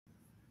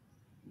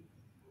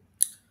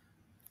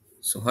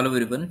So hello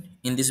everyone,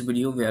 in this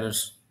video we are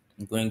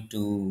going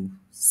to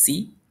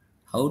see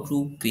how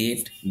to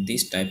create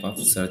this type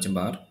of search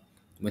bar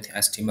with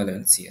HTML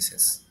and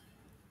CSS.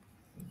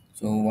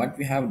 So what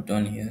we have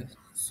done here,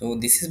 so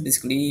this is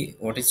basically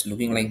what is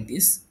looking like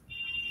this.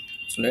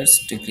 So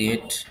let's to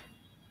create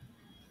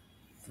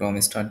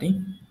from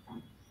starting.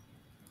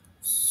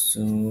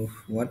 So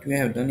what we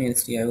have done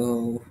is I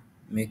will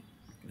make,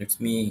 let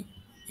me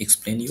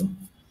explain you.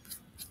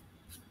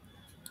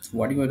 So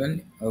what we have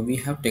done, we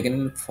have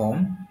taken a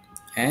form,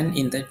 and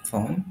in that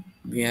form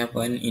we have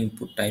an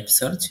input type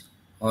search,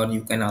 or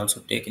you can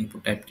also take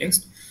input type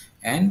text,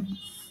 and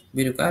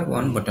we require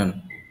one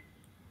button.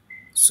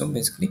 So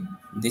basically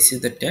this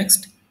is the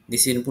text,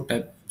 this is input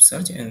type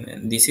search,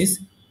 and this is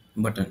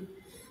button.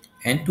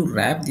 And to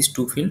wrap these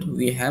two fields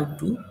we have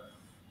to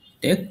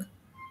take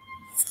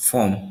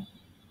form.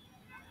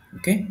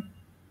 Okay,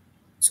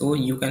 so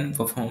you can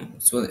perform,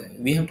 so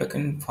we have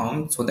taken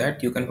form so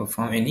that you can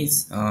perform any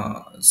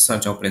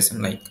search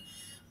operation like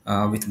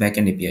with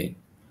backend API.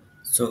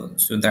 So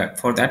that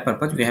for that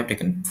purpose we have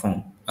taken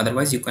form.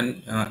 Otherwise you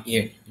can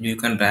yeah, you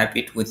can wrap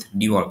it with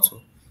div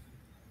also,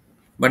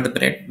 but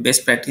the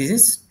best practice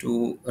is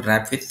to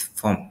wrap with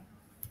form.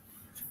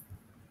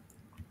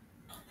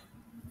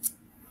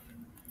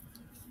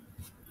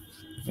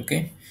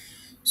 Okay,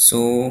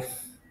 so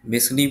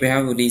basically we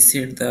have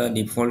reset the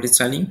default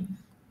styling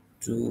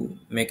to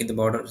make it the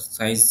border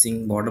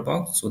sizing border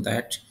box, so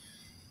that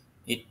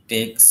it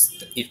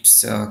takes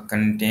its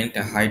content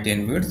height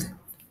and width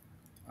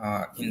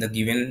in the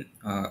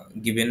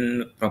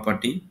given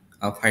property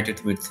of height and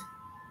width.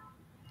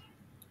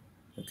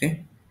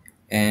 Okay,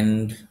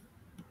 and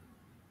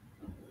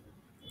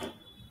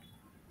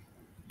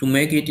to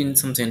make it in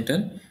some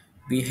center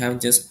we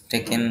have just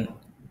taken,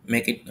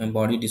 make it a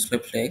body display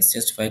flex,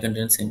 justify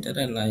content center,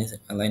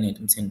 align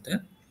item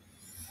center.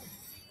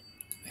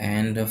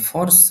 And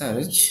for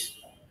search,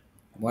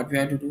 what we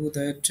have to do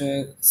that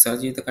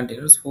search is the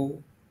containers.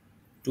 So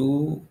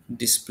to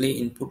display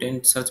input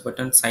and search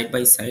button side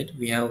by side,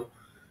 we have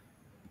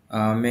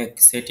make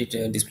set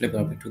it display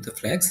property to the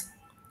flex,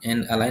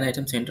 and align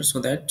item center,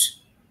 so that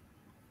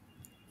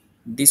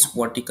this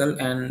vertical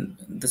and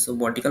this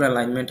vertical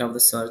alignment of the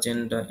search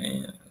and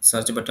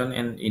search button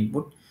and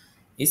input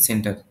is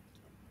center.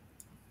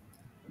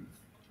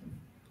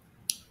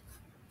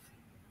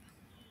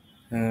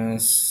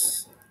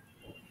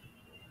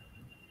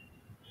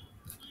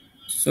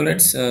 So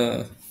let's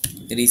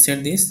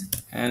reset this,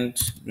 and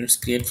let's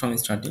create from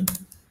starting.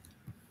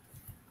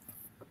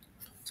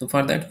 So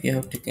for that we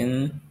have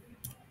taken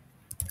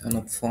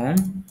a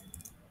form,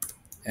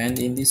 and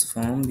in this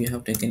form we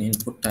have taken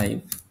input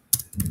type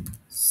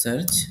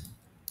search,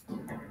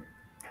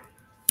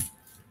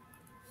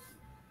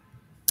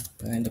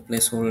 and a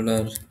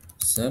placeholder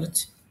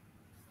search,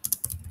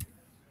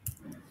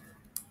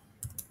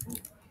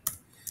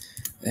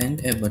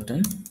 and a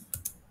button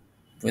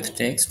with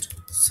text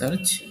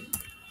search.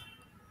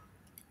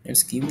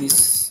 Let's give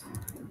this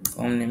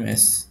form name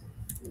as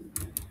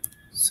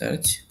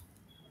search.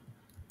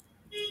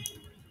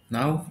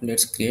 Now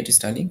let's create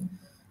styling.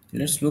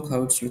 Let's look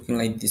how it's looking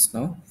like this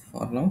now.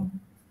 For now,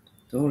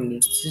 so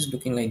this is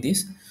looking like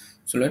this.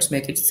 So let's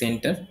make it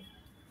center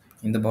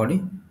in the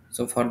body.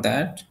 So for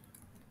that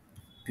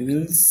we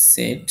will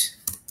set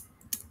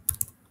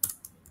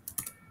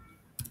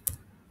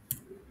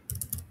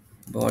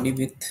body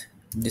with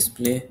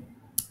display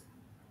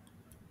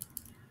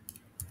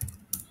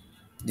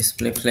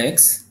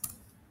flex,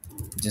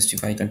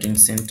 justify content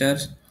center,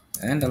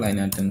 and align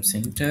item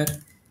center.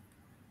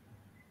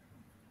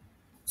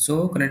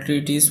 So currently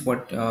it is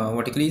what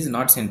vertically is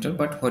not center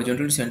but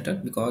horizontally center,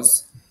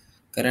 because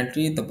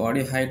currently the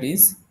body height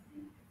is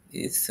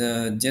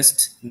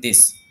just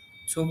this.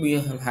 So we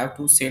will have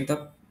to set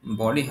the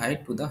body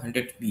height to the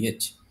 100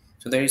 ph,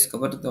 so that is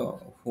cover the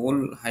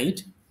whole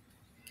height.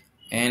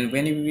 And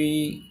when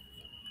we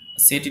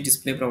set a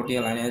display property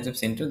align item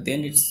center,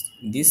 then it's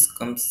this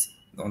comes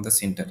on the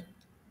center.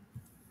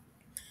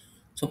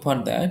 So for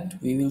that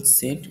we will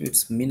set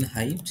its min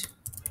height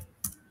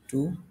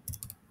to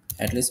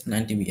at least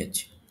 90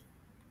 ph.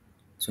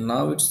 So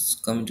now it's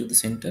coming to the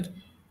center.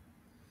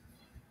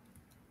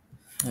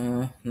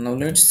 Now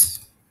let's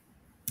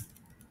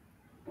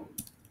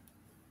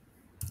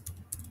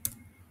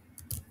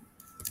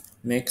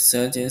make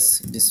search as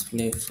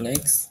display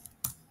flex,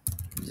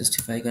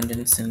 justify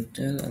content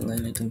center,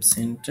 align item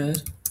center.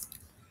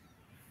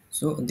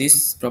 So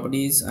this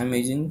properties I'm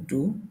using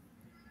to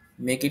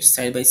make it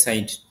side by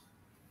side.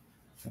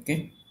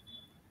 Okay,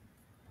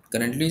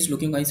 currently it's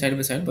looking like side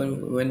by side, but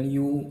when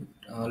you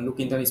look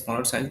in the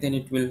smaller size, then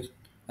it will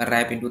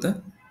wrap into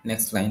the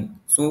next line.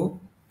 So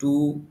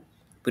to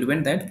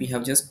prevent that, we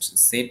have just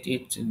set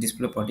it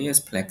display property as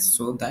flex,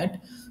 so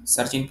that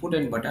search input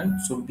and button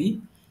should be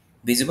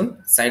visible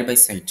side by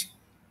side.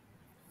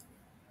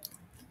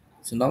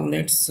 So now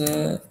let's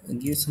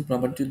give some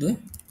property to the,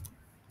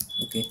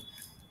 okay,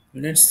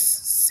 let's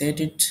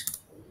set it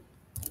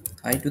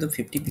height to the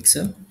 50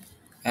 pixel,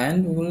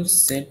 and we will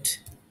set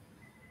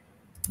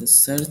the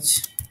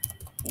search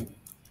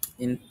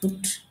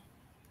input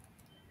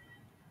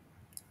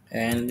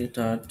and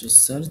start to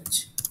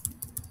search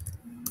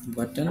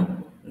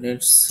button.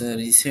 Let's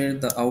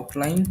reset the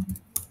outline,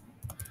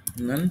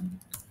 none,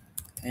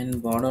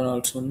 and border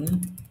also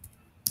none.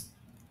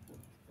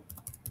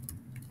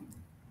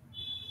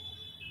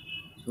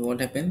 So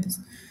what happens,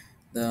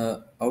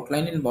 the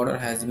outline and border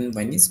has been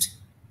vanished.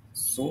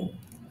 So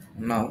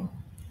now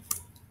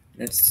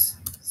let's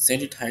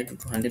set it height to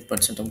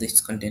 100% of this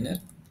container,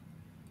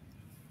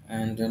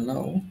 and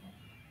now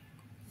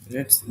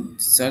let's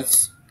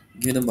search,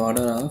 give the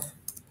border of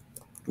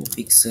 2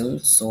 pixel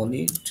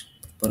solid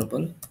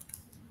purple,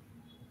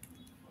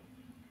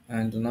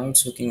 and now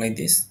it's looking like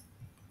this.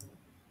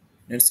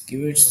 Let's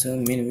give it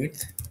some min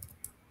width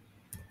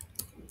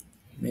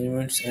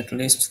at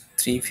least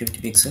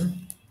 350 pixel.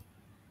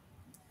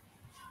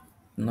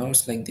 Now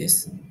it's like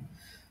this.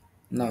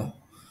 Now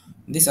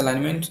this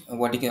alignment,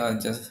 vertical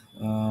just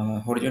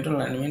horizontal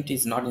alignment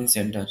is not in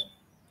center,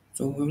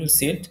 so we will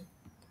set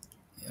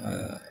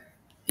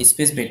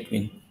space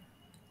between.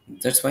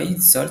 That's why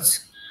search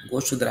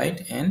goes to the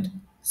right and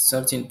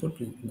search input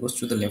goes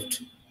to the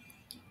left.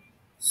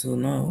 So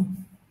now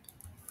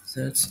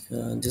search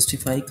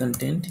justify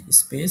content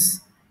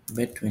space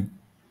between.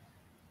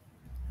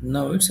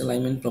 Now it's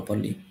alignment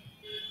properly.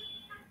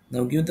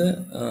 Now give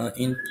the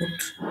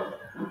input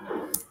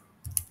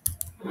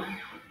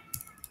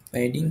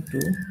padding to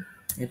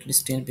at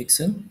least 10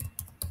 pixel.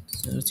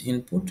 Search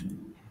input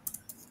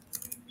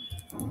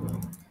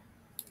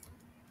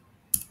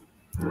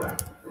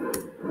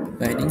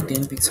padding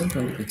 10 pixel,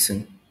 20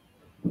 pixel.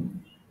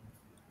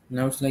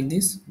 Now it's like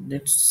this.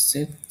 Let's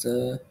set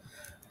the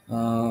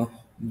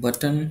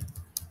button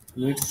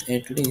width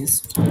at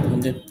least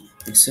 100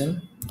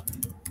 pixel.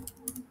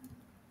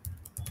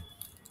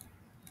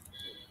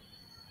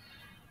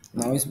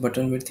 Now its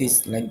button width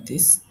is like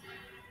this,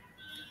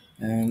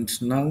 and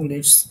now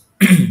let's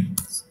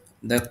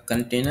the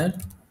container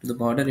to the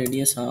border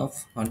radius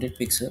of 100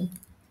 pixel.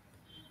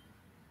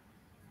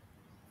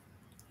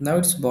 Now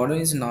its border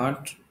is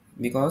not,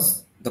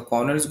 because the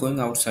corner is going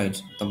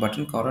outside, the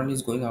button corner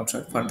is going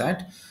outside. For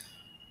that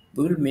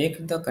we will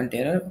make the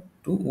container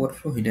to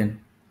overflow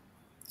hidden,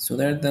 so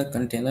that the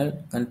container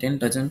content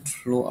doesn't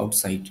flow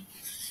outside.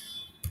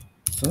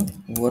 So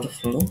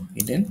overflow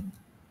hidden.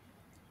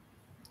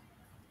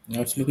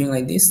 Now it's looking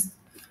like this.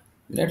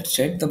 Let's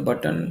check the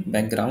button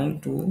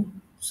background to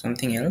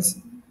something else.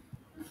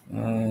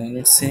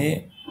 Let's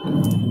say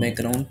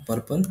background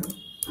purple.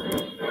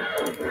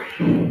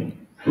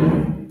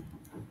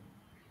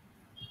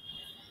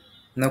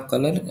 Now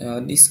color,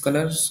 this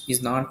color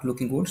is not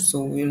looking good,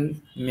 so we'll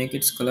make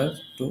its color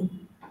to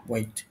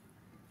white.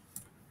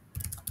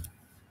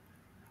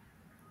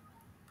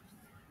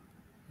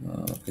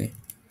 Okay,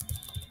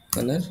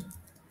 color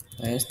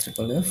as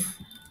triple F,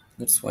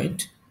 that's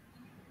white.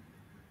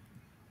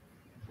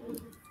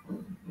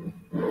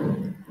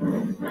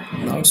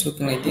 Now it's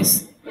looking like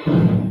this.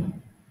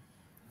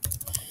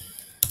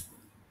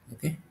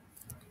 Okay,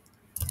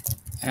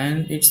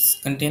 and its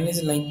content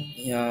is like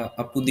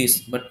up to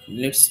this, but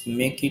let's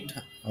make it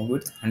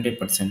with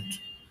 100%.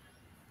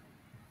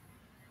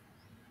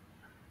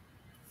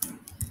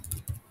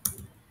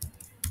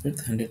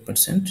 With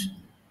 100%.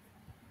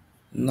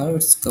 Now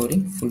it's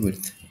covering full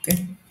width.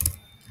 Okay,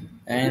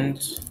 and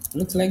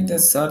looks like the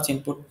search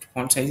input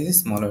font size is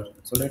smaller.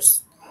 So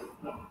let's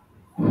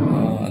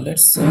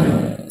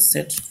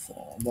set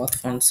both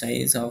font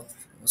size of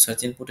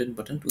search input and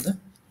button to the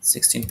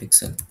 16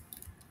 pixel.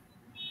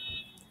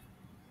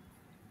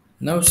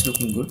 Now it's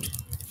looking good.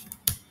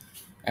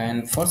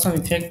 And for some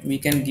effect we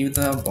can give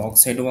the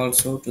box shadow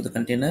also to the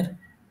container.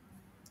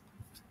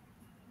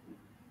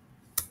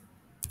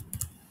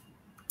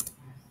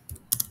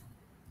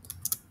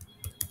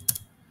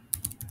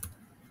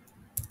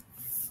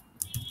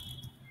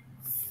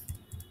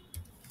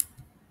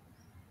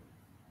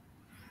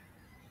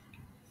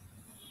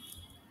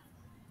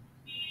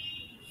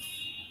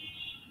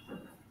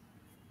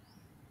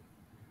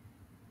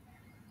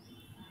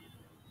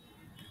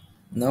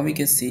 Now we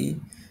can see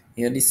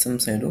here is some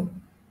shadow.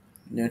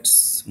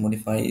 Let's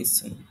modify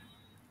something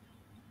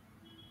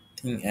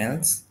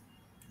else.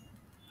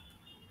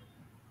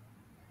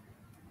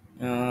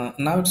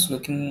 Now it's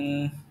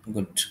looking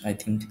good, I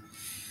think.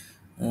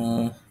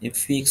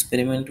 If we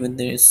experiment with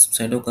this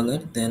shadow color,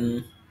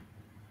 then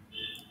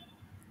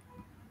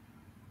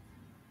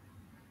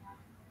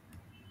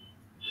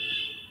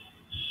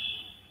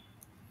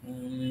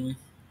um,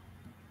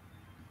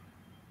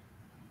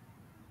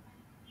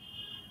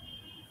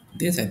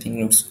 this I think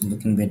looks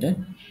looking better.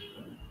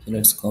 So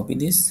let's copy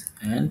this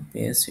and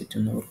paste it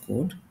in our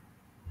code.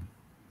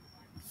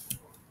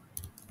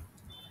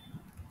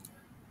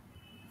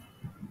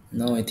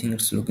 Now I think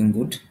it's looking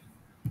good.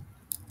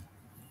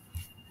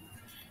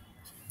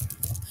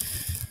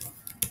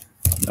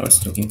 Now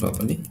it's looking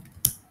properly.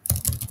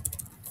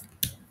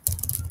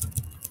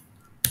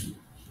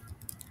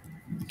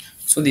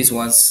 So this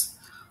was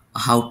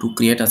how to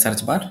create a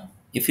search bar.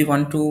 If you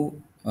want to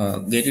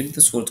get it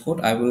the source code,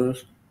 I will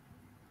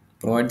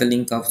provide the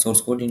link of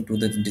source code into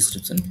the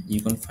description.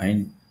 You can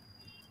find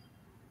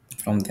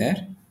from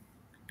there.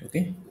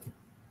 Okay.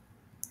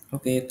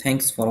 Okay,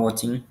 thanks for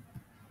watching.